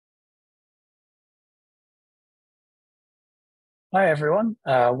Hi everyone,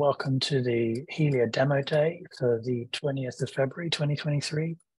 welcome to the Helia demo day for the 20th of February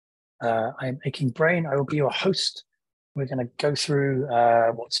 2023. I'm Aching Brain, I will be your host. We're going to go through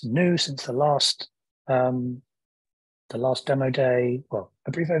what's new since the last demo day. Well,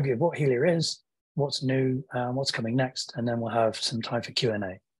 a brief overview of what Helia is, what's new, what's coming next, and then we'll have some time for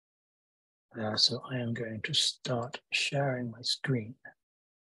Q&A. So I am going to start sharing my screen.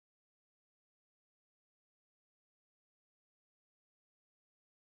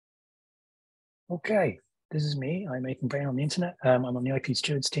 Okay, this is me. I'm Aching Brain on the internet. I'm on the IP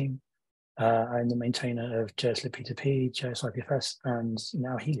Stewards team. I'm the maintainer of JSLib-P2P, JS IPFS, and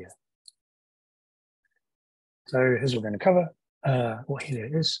now Helia. So here's what we're going to cover, what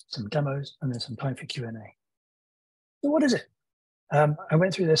Helia is, some demos, and then some time for Q&A. So what is it? I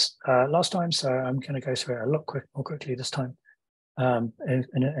went through this last time, so I'm going to go through it a lot more quickly this time.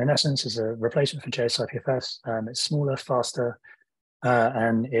 In essence, it's a replacement for JS IPFS. It's smaller, faster,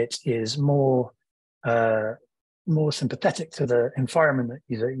 and it is more sympathetic to the environment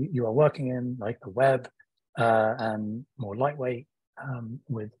that you are working in, like the web, and more lightweight,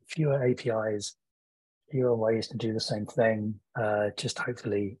 with fewer APIs, fewer ways to do the same thing, just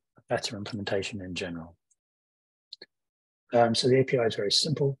hopefully a better implementation in general. So the API is very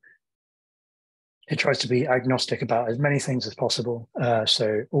simple. It tries to be agnostic about as many things as possible.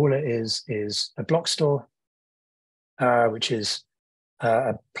 So all it is a block store, which is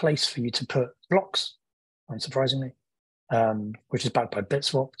a place for you to put blocks, unsurprisingly, which is backed by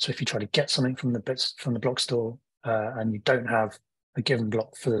Bitswap. So if you try to get something from the block store and you don't have a given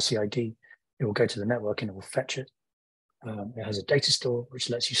block for the CID, it will go to the network and it will fetch it. It has a data store, which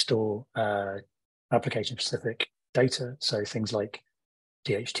lets you store application-specific data. So things like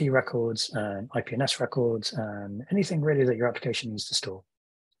DHT records and IPNS records and anything really that your application needs to store.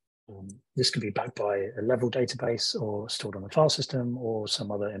 This can be backed by a level database or stored on a file system or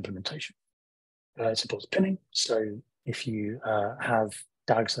some other implementation. It supports pinning. So if you have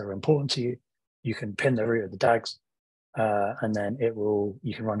DAGs that are important to you, you can pin the root of the DAGs, and then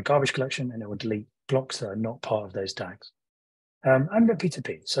you can run garbage collection and it will delete blocks that are not part of those DAGs. And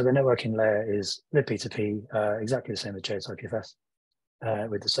libp2p. So the networking layer is libp2p, exactly the same as JS IPFS,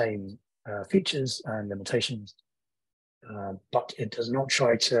 with the same features and limitations. But it does not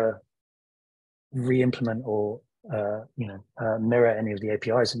try to re-implement or mirror any of the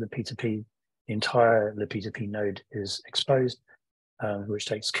APIs of libp2p. The entire libp2p node is exposed, which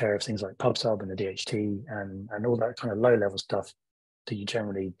takes care of things like pub/sub and the DHT and all that kind of low-level stuff that you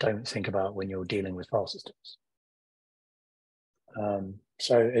generally don't think about when you're dealing with file systems.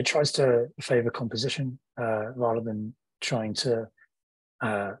 So it tries to favor composition rather than trying to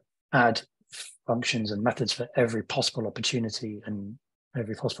add functions and methods for every possible opportunity and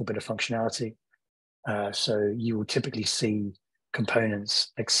every possible bit of functionality. So you will typically see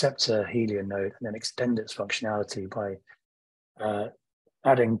components accept a Helia node and then extend its functionality by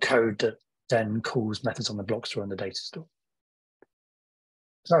adding code that then calls methods on the block store and the data store.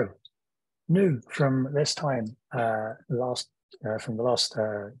 So new from this time, from the last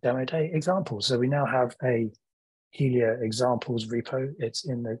demo day, examples. So we now have a Helia examples repo. It's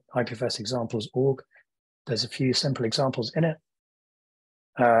in the IPFS examples org. There's a few simple examples in it.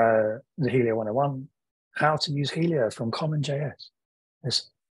 The Helia 101, how to use Helia from common.js.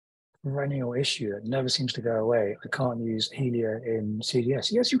 This perennial issue that never seems to go away. I can't use Helia in CDS.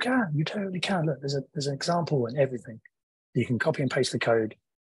 Yes, you can. You totally can. Look, there's an example in everything. You can copy and paste the code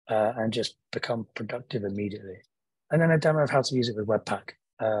and just become productive immediately. And then a demo of how to use it with Webpack,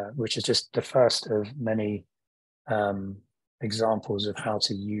 which is just the first of many examples of how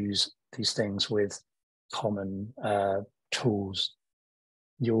to use these things with common tools.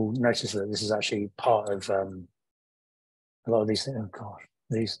 You'll notice that this is actually part of a lot of these things. Oh gosh,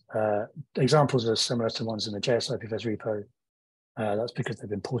 these examples are similar to ones in the JS IPFS repo. That's because they've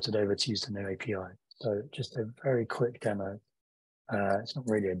been ported over to use the new API. So just a very quick demo. It's not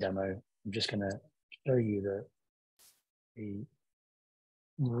really a demo. I'm just going to show you the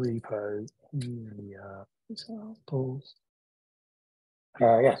repo examples.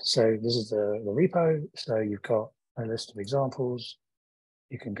 Yeah, so this is the repo. So you've got a list of examples.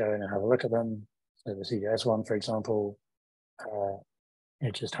 You can go in and have a look at them. So the CDS one, for example,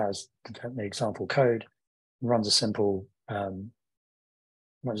 it just has the example code, runs a simple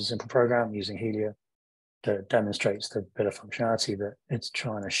program using Helia that demonstrates the bit of functionality that it's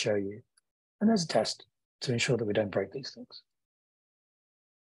trying to show you. And there's a test to ensure that we don't break these things.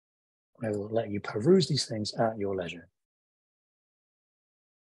 I will let you peruse these things at your leisure.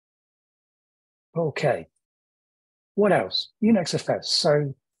 Okay, what else? UnixFS.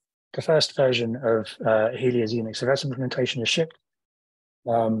 So the first version of Helia's UnixFS implementation is shipped.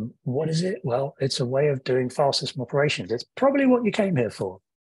 What is it? Well, it's a way of doing file system operations. It's probably what you came here for.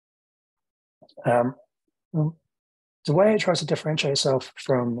 Um, the way it tries to differentiate itself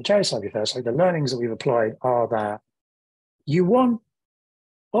from JS IPFS, like the learnings that we've applied are that you want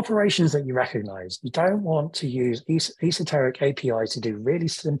operations that you recognize. You don't want to use esoteric APIs to do really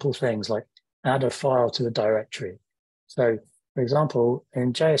simple things like add a file to a directory. So, for example,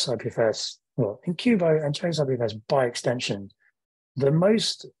 in JS IPFS, well, in Kubo and JS IPFS by extension, the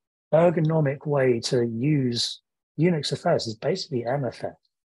most ergonomic way to use UnixFS is basically MFS.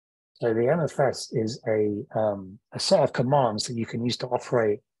 So the MFS is a set of commands that you can use to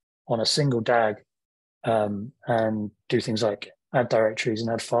operate on a single DAG and do things like add directories and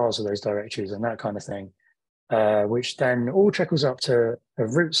add files of those directories and that kind of thing, which then all trickles up to a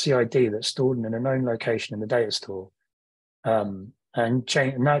root CID that's stored in a known location in the data store. And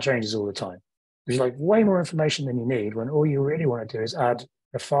that changes all the time. Which is like way more information than you need when all you really want to do is add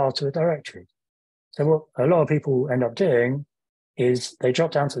a file to a directory. So what a lot of people end up doing is they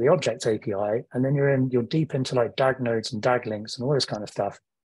drop down to the object API, and then you're deep into like DAG nodes and DAG links and all this kind of stuff,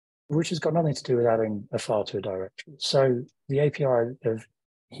 which has got nothing to do with adding a file to a directory. So the API of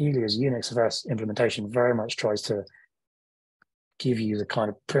Helia's UnixFS implementation very much tries to give you the kind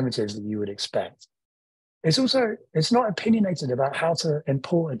of primitives that you would expect. It's not opinionated about how to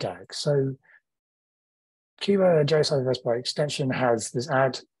import a DAG. So Kubo and JS IPFS by extension has this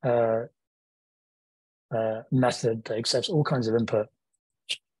add method that accepts all kinds of input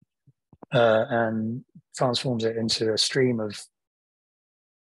and transforms it into a stream of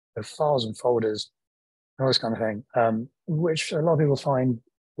files and folders, all this kind of thing, which a lot of people find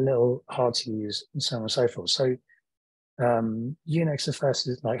a little hard to use and so on and so forth. So UnixFS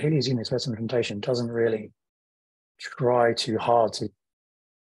is like Helia's UnixFS implementation doesn't really try too hard to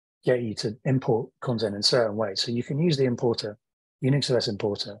get you to import content in certain ways. So you can use the importer, UnixFS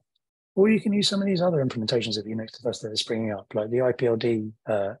importer, or you can use some of these other implementations of UnixFS that are springing up, like the IPLD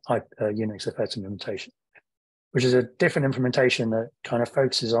UnixFS implementation, which is a different implementation that kind of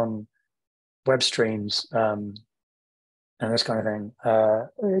focuses on web streams and this kind of thing.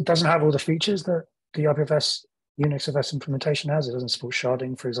 It doesn't have all the features that the IPFS UnixFS implementation has. It doesn't support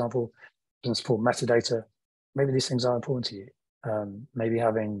sharding, for example. It doesn't support metadata. Maybe these things are important to you. Maybe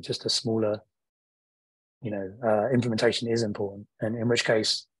having just a smaller, implementation is important. And in which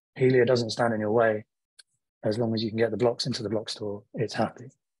case, Helia doesn't stand in your way. As long as you can get the blocks into the block store, it's happy.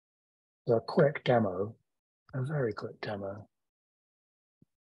 So a quick demo, a very quick demo.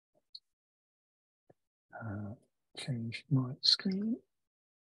 Change my screen.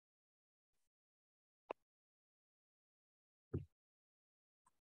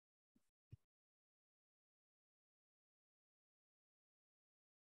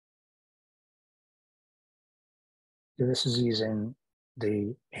 So this is using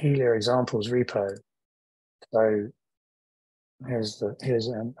the Helia examples repo. So here's a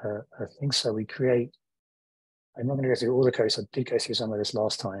thing. So we create, I'm not going to go through all the code. So I did go through some of this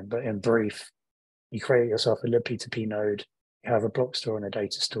last time, but in brief, you create yourself a libp2p node, you have a block store and a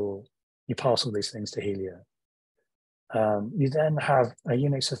data store, you pass all these things to Helia. You then have a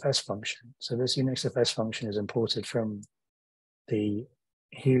UnixFS function. So this UnixFS function is imported from the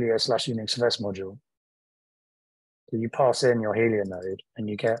Helia/UnixFS module. So you pass in your Helia node and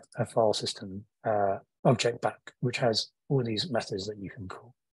you get a file system object back, which has all these methods that you can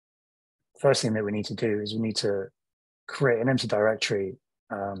call. First thing that we need to do is we need to create an empty directory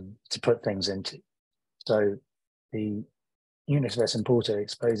to put things into. So the UnixFS importer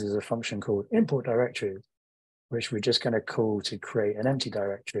exposes a function called import directory, which we're just going to call to create an empty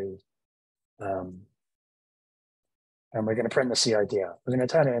directory. And we're going to print the CID out. We're going to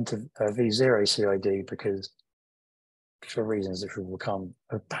turn it into a v0 CID because for reasons that will become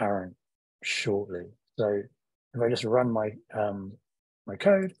apparent shortly. So if I just run my my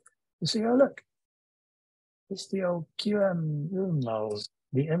code, you see, oh look, it's the old QM,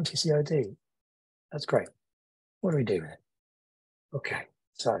 the empty CID. That's great. What do we do with it? Okay,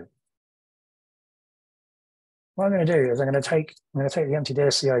 so what I'm going to do is I'm going to take the empty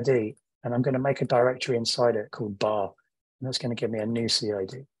dir CID and I'm going to make a directory inside it called bar, and that's going to give me a new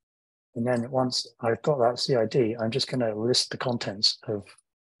CID. And then once I've got that CID, I'm just going to list the contents of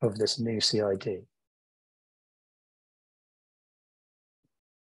this new CID.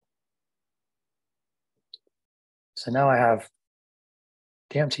 So now I have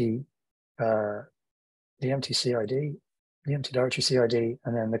the empty CID, the empty directory CID,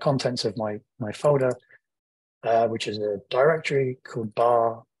 and then the contents of my folder, which is a directory called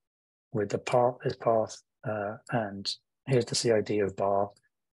bar with the path, and here's the CID of bar.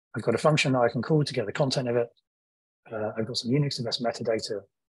 I've got a function that I can call to get the content of it. I've got some Unix metadata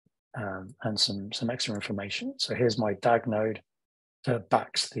and some extra information. So here's my DAG node that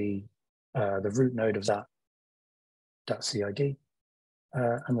backs the root node of that CID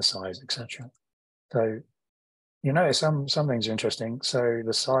and the size, etc. So you notice some things are interesting. So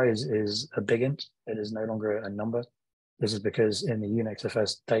the size is a big int. It is no longer a number. This is because in the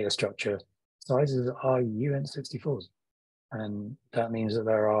UNIXFS data structure, sizes are uint64s. And that means that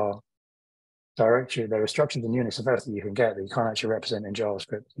there are structures in UNIXFS that you can get that you can't actually represent in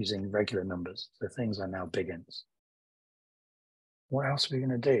JavaScript using regular numbers. So things are now big ints. What else are we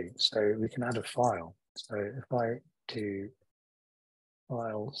going to do? So we can add a file. So if I do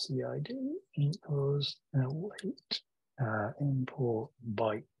file CID equals await import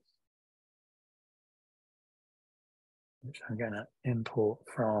byte, which I'm going to import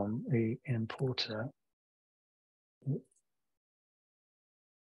from the importer.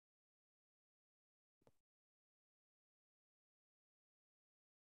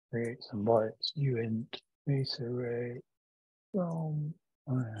 Create some bytes, uint, array from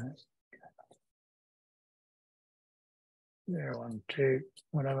 0, 1, 2,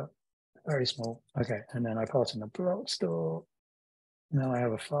 whatever, very small. Okay, and then I pass in a block store. Now I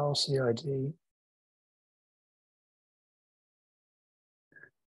have a file CID.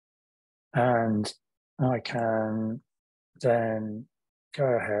 And I can then go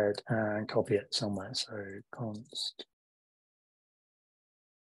ahead and copy it somewhere. So const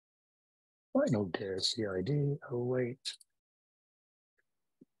final dir CID await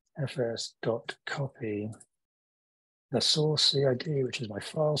fs.copy the source CID, which is my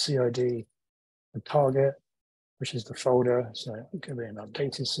file CID, the target, which is the folder. So it could be an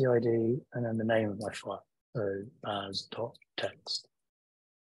updated CID, and then the name of my file. So baz.txt.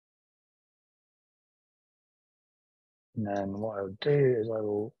 And then what I'll do is I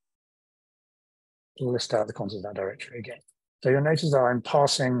will list out the contents of that directory again. So you'll notice that I'm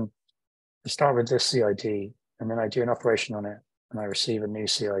passing, I start with this CID, and then I do an operation on it, and I receive a new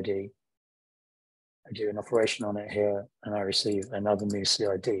CID. I do an operation on it here, and I receive another new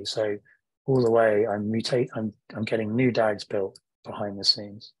CID. So all the way, I'm getting new DAGs built behind the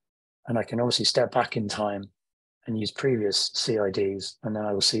scenes. And I can obviously step back in time and use previous CIDs, and then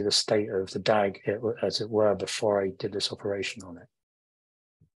I will see the state of the DAG, as it were, before I did this operation on it.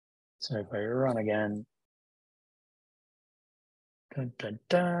 So if I run again,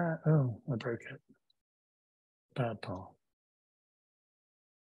 oh, I broke it. Bad path.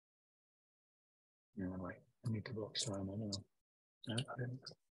 No, wait, I need to block time. I don't know. No, I didn't.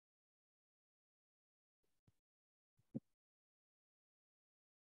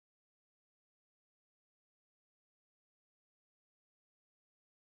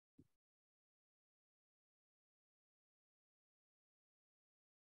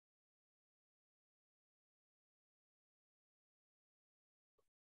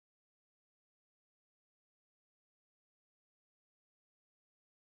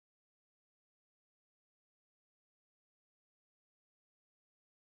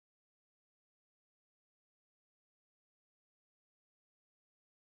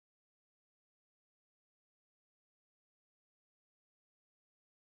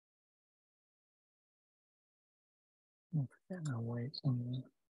 Oh, no, wait. Oh,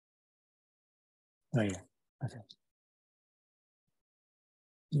 yeah. Okay.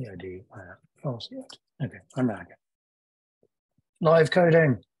 CID, false yet. Okay, I'm back. Live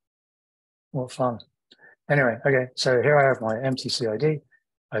coding. What fun. Anyway, okay, so here I have my empty CID.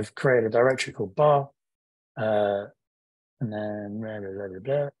 I've created a directory called bar, and then blah, blah, blah,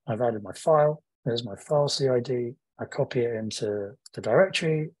 blah. I've added my file. There's my file CID. I copy it into the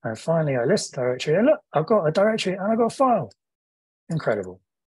directory, and finally I list the directory, and look, I've got a directory and I've got a file. Incredible.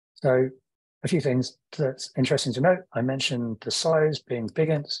 So a few things that's interesting to note. I mentioned the size being big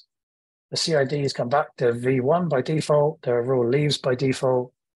ints. The CIDs come back to V1 by default. There are all leaves by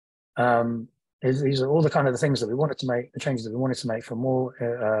default. These are all the kind of the things that we wanted to make, the changes that we wanted to make for more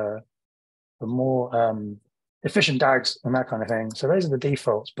efficient DAGs and that kind of thing. So those are the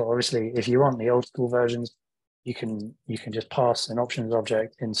defaults. But obviously, if you want the old school versions, you can just pass an options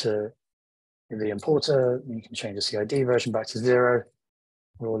object into the importer. You can change the CID version back to 0,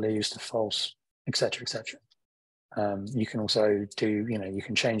 raw leaves to false, etc., etc. You can also do, you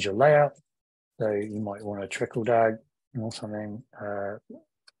can change your layout. So you might want a trickle DAG or something.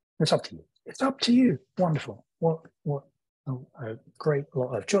 It's up to you. It's up to you. Wonderful. What a great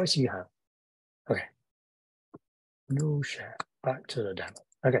lot of choice you have. Okay. No share. Back to the demo.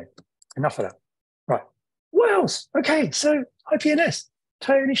 Okay. Enough of that. Right. What else? Okay. So IPNS.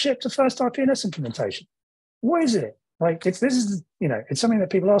 Totally shipped the first IPNS implementation. What is it? Like, it's something that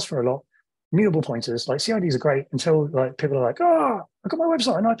people ask for a lot. mutable pointers, like CIDs are great until like people are like, oh, I got my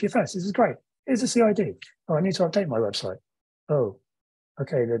website on IPFS. This is great. Here's a CID. Oh, I need to update my website. Oh,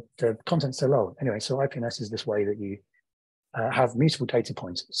 okay, the content's still low. Anyway, so IPFS is this way that you have mutable data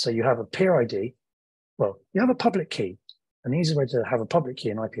points. So you have a peer ID. Well, you have a public key. An easy way to have a public key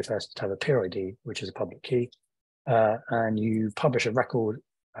in IPFS is to have a peer ID, which is a public key. And you publish a record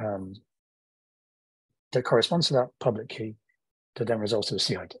that corresponds to that public key that then results to a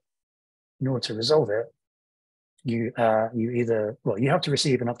CID. In order to resolve it, you either, well, you have to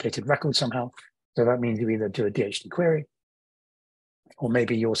receive an updated record somehow. So that means you either do a DHT query, or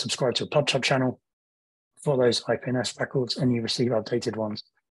maybe you're subscribed to a PubSub channel for those IPNS records and you receive updated ones.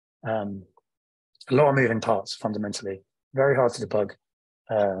 A lot of moving parts, fundamentally. Very hard to debug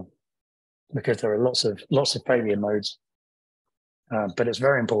because there are lots of failure modes, but it's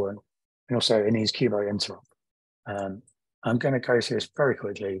very important. And also it needs Kubo interrupt. I'm going to go through this very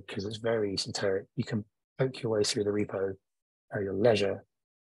quickly because it's very esoteric. You can poke your way through the repo at your leisure.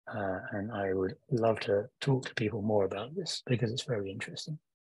 And I would love to talk to people more about this because it's very interesting.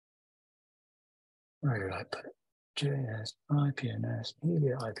 Where did I put it? JS, IPNS,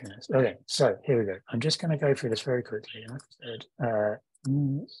 Helia, IPNS. Okay, so here we go. I'm just going to go through this very quickly. Like I said,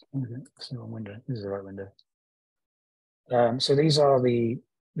 it's the wrong window. This is the right window. So these are the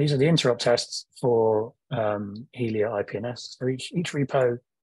interrupt tests for Helia IPNS. So each repo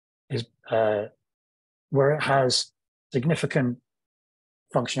is where it has significant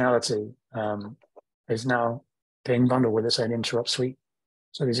functionality is now being bundled with its own interrupt suite.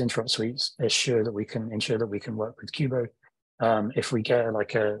 So these interrupt suites ensure that we can work with Kubo. If we get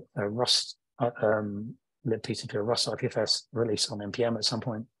like a Rust libptp or Rust IPFS release on npm at some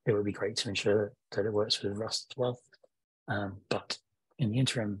point, it would be great to ensure that it works with Rust as well. But in the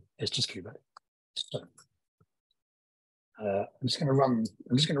interim, it's just Kubo. So I'm just going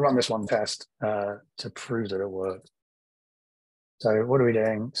to run this one test to prove that it works. So what are we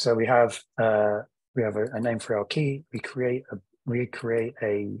doing? So we have a name for our key. We create a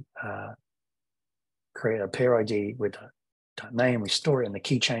peer ID with that name. We store it in the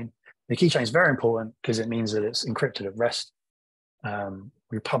keychain. The keychain is very important because it means that it's encrypted at rest.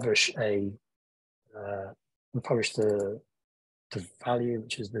 We publish the value,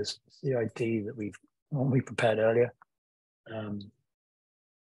 which is this CID that we prepared earlier.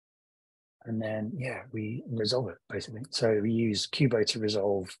 And then, yeah, we resolve it basically. So we use Kubo to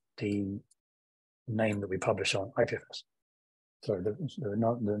resolve the name that we publish on IPFS. So the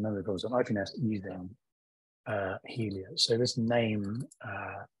number of goals on IPNS using Helia. So this name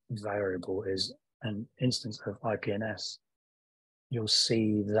variable is an instance of IPNS. You'll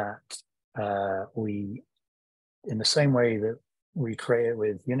see that in the same way that we create it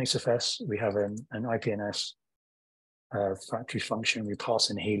with UnixFS, we have an IPNS factory function. We pass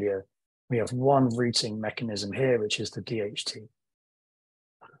in Helia. We have one routing mechanism here, which is the DHT.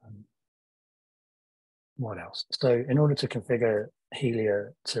 What else? So in order to configure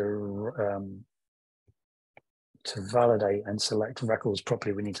Helia to validate and select records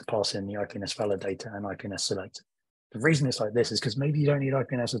properly, we need to pass in the IPNS validator and IPNS selector. The reason it's like this is because maybe you don't need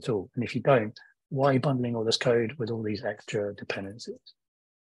IPNS at all. And if you don't, why are you bundling all this code with all these extra dependencies?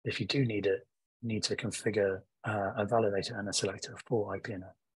 If you do need it, you need to configure a validator and a selector for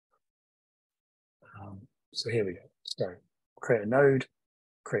IPNS. So here we go. So create a node,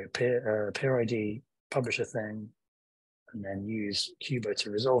 create a peer ID, publish a thing, and then use Kubo to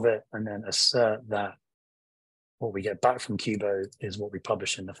resolve it, and then assert that what we get back from Kubo is what we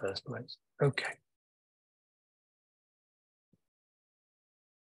publish in the first place. Okay.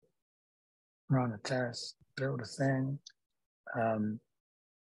 Run a test, build a thing.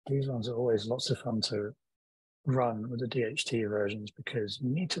 These ones are always lots of fun to run with the DHT versions because you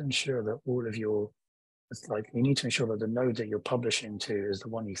need to ensure that all of your, you need to ensure that the node that you're publishing to is the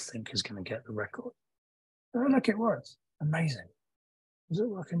one you think is going to get the record. Oh, look, it works. Amazing. Does it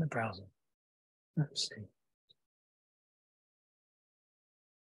work in the browser? Let's see.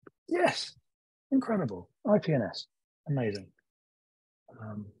 Yes, incredible. IPNS, amazing.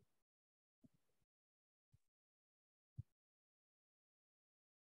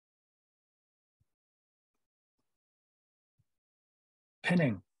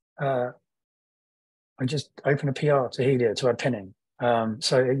 Pinning. I just opened a PR to Helia to add pinning.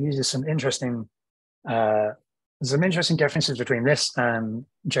 So it uses some interesting differences between this and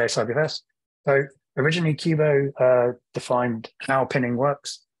JS IPFS. So originally Kubo defined how pinning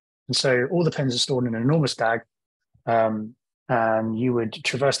works. And so all the pins are stored in an enormous DAG. And you would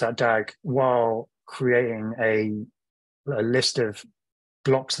traverse that DAG while creating a list of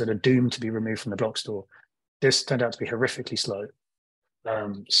blocks that are doomed to be removed from the block store. This turned out to be horrifically slow.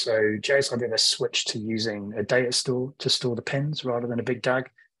 So JS IPFS switched to using a data store to store the pins rather than a big DAG,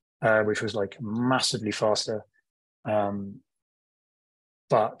 which was like massively faster.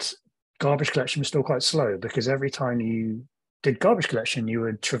 But garbage collection was still quite slow because every time you did garbage collection, you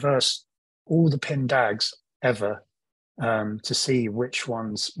would traverse all the pin DAGs ever to see which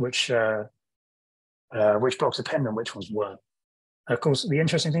blocks are pinned and which ones weren't. Of course, the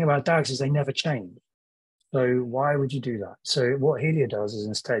interesting thing about DAGs is they never change. So why would you do that? So what Helia does is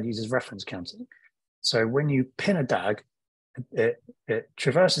instead uses reference counting. So when you pin a DAG, it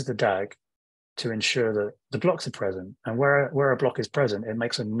traverses the DAG to ensure that the blocks are present. And where a block is present, it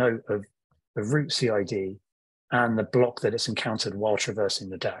makes a note of the root CID and the block that it's encountered while traversing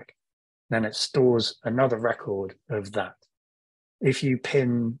the DAG. Then it stores another record of that. If you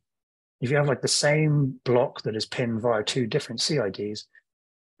have like the same block that is pinned via two different CIDs,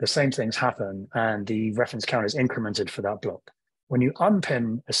 the same things happen and the reference count is incremented for that block. When you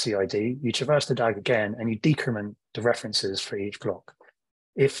unpin a CID, you traverse the DAG again and you decrement the references for each block.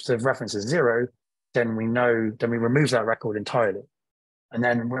 If the reference is 0, then we remove that record entirely. And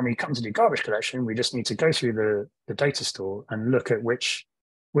then when we come to do garbage collection, we just need to go through the data store and look at which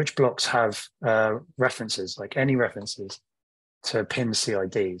blocks have references, like any references to pin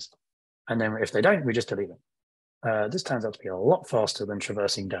CIDs. And then if they don't, we just delete them. This turns out to be a lot faster than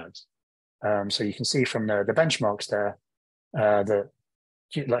traversing DAGs. So you can see from the benchmarks there that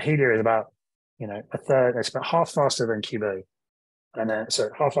like Helia is about, a third, it's about half faster than Kubo. And then, so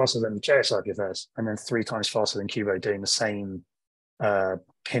half faster than JS IPFS, and then 3 times faster than Kubo doing the same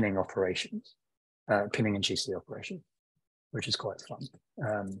pinning operations, pinning and GC operation, which is quite fun.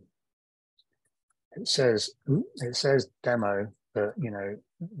 It says demo, but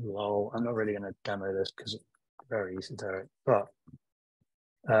lol, I'm not really going to demo this because it's very easy to do it.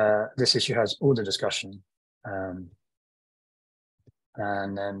 But this issue has all the discussion.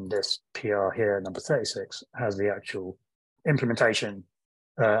 And then this PR here, number 36, has the actual implementation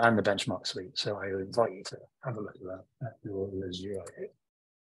and the benchmark suite. So I would invite you to have a look at that at your leisure.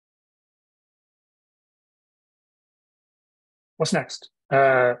 What's next?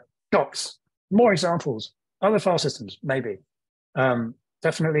 Docs, more examples, other file systems, maybe.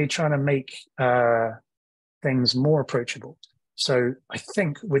 Definitely trying to make things more approachable. So I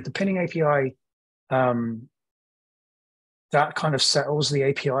think with the pinning API, that kind of settles the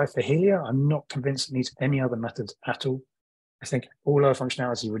API for Helia. I'm not convinced it needs any other methods at all. I think all our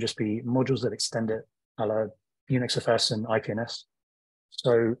functionality would just be modules that extend it, a la UnixFS and IPNS.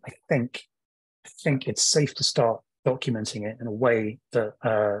 So I think it's safe to start documenting it in a way that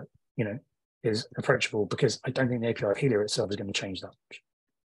is approachable, because I don't think the API of Helia itself is going to change that much.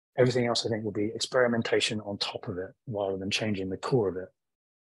 Everything else, I think, will be experimentation on top of it rather than changing the core of it.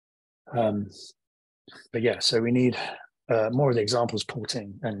 But yeah, so we need more of the examples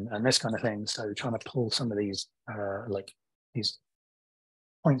porting and this kind of thing. So trying to pull some of these these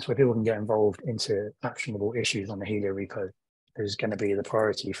points where people can get involved into actionable issues on the Helia repo is going to be the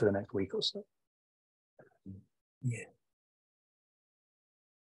priority for the next week or so. Yeah.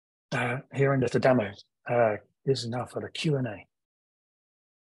 Here endeth the demo. This is now for the Q&A.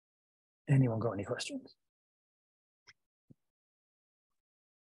 Anyone got any questions?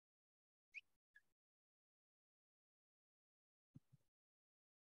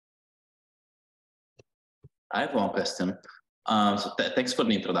 I have one question. Thanks for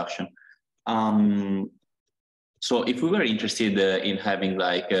the introduction. So if we were interested in having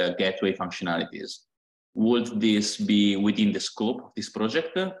like gateway functionalities, would this be within the scope of this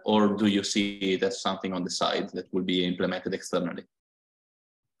project, or do you see it as something on the side that will be implemented externally?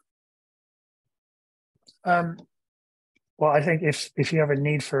 Well, I think if you have a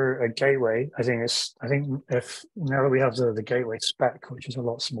need for a gateway, I think if now that we have the gateway spec, which is a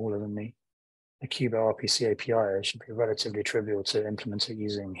lot smaller than the Kubo RPC API, it should be relatively trivial to implement it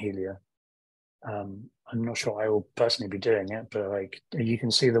using Helia. I'm not sure I will personally be doing it, but like you can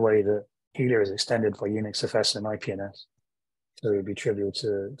see the way that Helia is extended by UnixFS and IPNS. So it would be trivial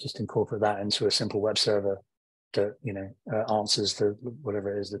to just incorporate that into a simple web server that answers the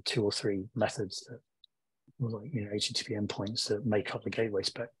whatever it is, the 2 or 3 methods that HTTP endpoints that make up the gateway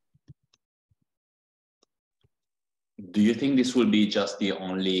spec. Do you think this will be just the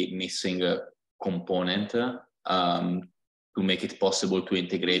only missing component to make it possible to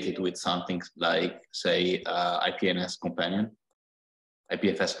integrate it with something like, say, IPFS companion,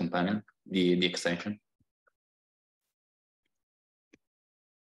 the extension?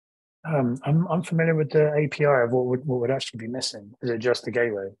 I'm familiar with the API of what would actually be missing. Is it just the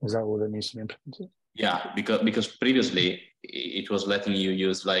gateway? Is that all that needs to be implemented? Yeah, because previously it was letting you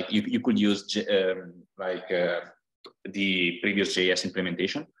use, like you could use the previous JS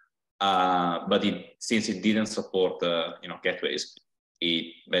implementation. But since it didn't support gateways,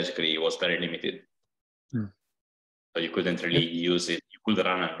 it basically was very limited. So you couldn't really use it. You could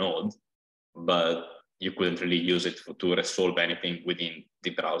run a node, but you couldn't really use it to resolve anything within the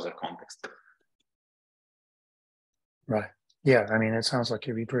browser context. Right. Yeah. I mean, it sounds like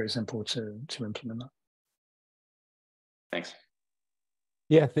it'd be pretty simple to implement that. Thanks.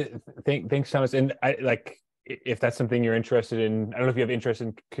 Yeah. Thanks, Thomas. And if that's something you're interested in, I don't know if you have interest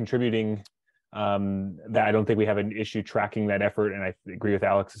in contributing. That I don't think we have an issue tracking that effort, and I agree with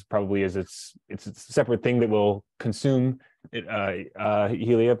Alex. It's probably it's a separate thing that will consume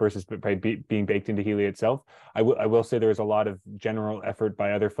Helia versus by being baked into Helia itself. I will say there is a lot of general effort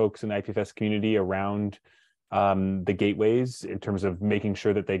by other folks in the IPFS community around the gateways in terms of making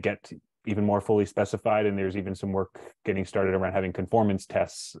sure that they get even more fully specified, and there's even some work getting started around having conformance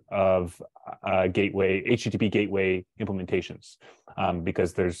tests of HTTP gateway implementations,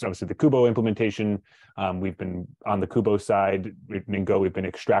 because there's obviously the Kubo implementation. We've been on the Kubo side in Go, we've been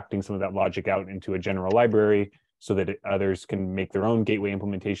extracting some of that logic out into a general library so that others can make their own gateway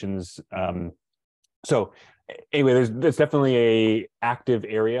implementations. So anyway, there's definitely a active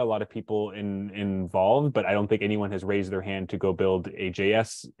area, a lot of people involved, but I don't think anyone has raised their hand to go build a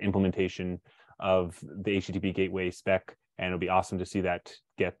JS implementation of the HTTP gateway spec, and it'll be awesome to see that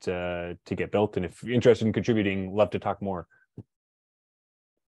get built. And if you're interested in contributing, love to talk more.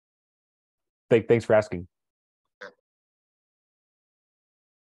 Thanks for asking.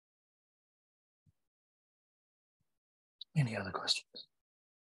 Any other questions?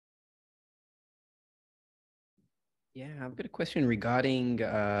 Yeah, I've got a question regarding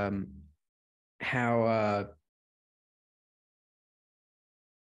how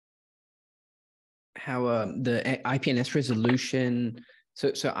the IPNS resolution.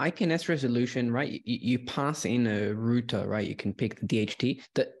 So IPNS resolution, right? You pass in a router, right? You can pick the DHT.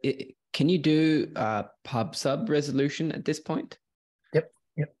 Can you do pub sub resolution at this point? Yep.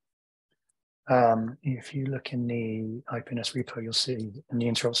 If you look in the IPNS repo, you'll see in the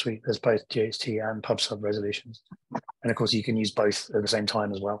interrupt suite, there's both DHT and pub sub resolutions. And of course, you can use both at the same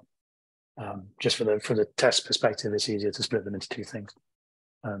time as well. Just for the test perspective, it's easier to split them into two things.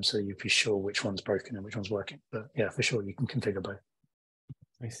 So you'd be sure which one's broken and which one's working. But yeah, for sure, you can configure both.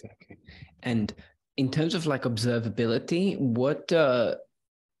 I see. Okay. And in terms of like observability, what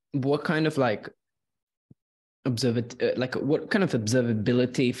kind of like what kind of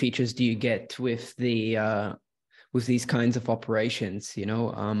observability features do you get with the with these kinds of operations?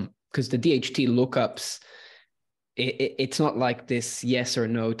 Because the DHT lookups, it's not like this yes or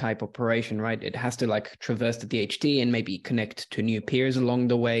no type operation, right? It has to like traverse the DHT and maybe connect to new peers along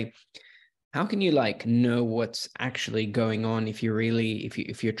the way. How can you like know what's actually going on if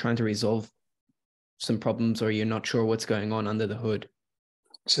you're trying to resolve some problems or you're not sure what's going on under the hood?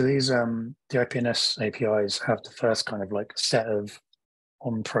 So these the IPNS APIs have the first kind of like set of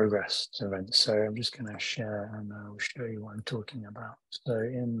on progress events. So I'm just going to share and I'll show you what I'm talking about.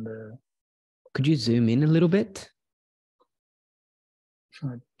 So could you zoom in a little bit?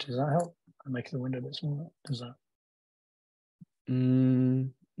 Does that help? I'll make the window a bit smaller. Does that?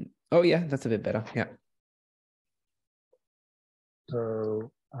 Oh yeah, that's a bit better. Yeah.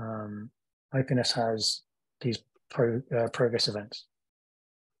 So IPNS has these progress events.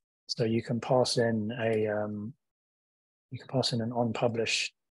 So you can pass in an on-progress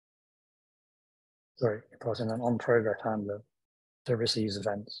handler that receives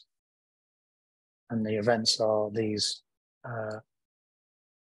events. And the events are these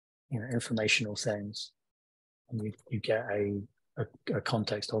informational things. And you get a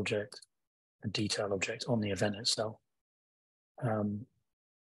context object, a detail object on the event itself.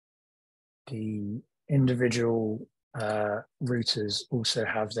 The individual routers also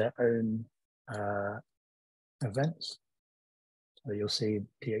have their own events. So you'll see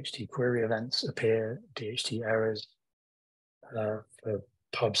DHT query events appear, DHT errors. For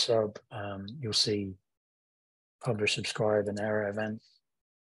pub sub, you'll see publish, subscribe, and error events.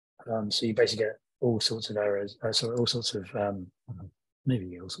 So you basically get all sorts of errors. All sorts of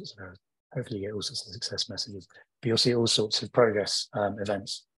maybe all sorts of errors. Hopefully, you get all sorts of success messages. But you'll see all sorts of progress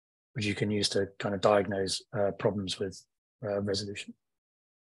events, which you can use to kind of diagnose problems with resolution.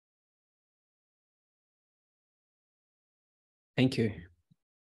 Thank you.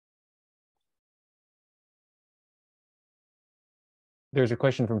 There's a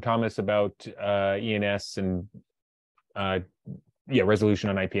question from Thomas about ENS and resolution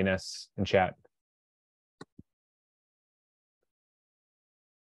on IPNS in chat.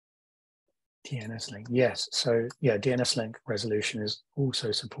 DNS link, yes. So yeah, DNS link resolution is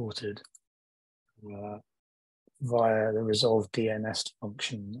also supported via the resolve DNS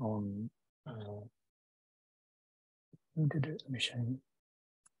function on. Who did it? Let me show you.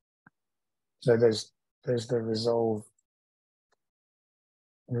 So there's the resolve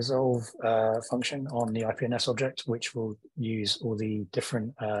function on the IPNS object, which will use all the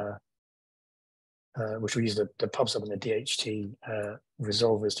different which will use the pub/sub and the DHT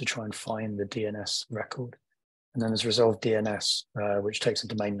resolvers to try and find the DNS record. And then there's resolve DNS, which takes a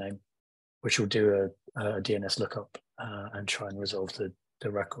domain name, which will do a DNS lookup and try and resolve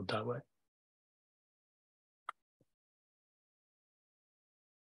the record that way.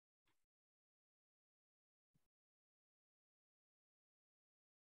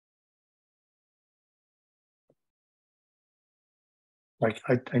 Like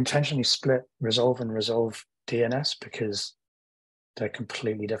I intentionally split resolve and resolve DNS because they're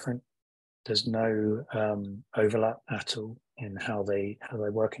completely different. There's no overlap at all in how they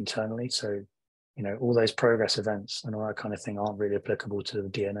work internally. So, you know, all those progress events and all that kind of thing aren't really applicable to the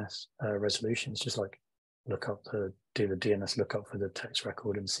DNS resolution. It's just like do the DNS lookup for the text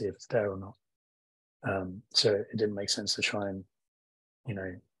record and see if it's there or not. So it didn't make sense to try and, you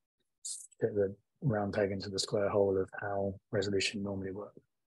know, fit the round peg into the square hole of how resolution normally works.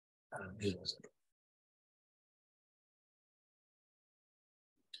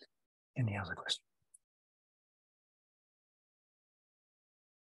 Any other questions?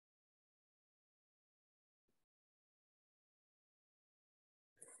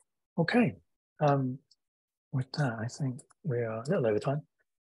 Okay. With that, I think we are a little over time.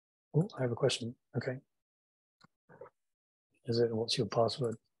 Oh, I have a question. Okay. What's your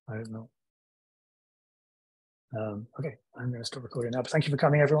password? I don't know. Okay, I'm going to stop recording now. But thank you for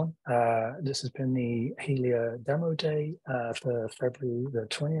coming, everyone. This has been the Helia demo day for February the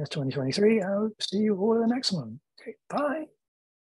 20th, 2023. I'll see you all in the next one. Okay, bye.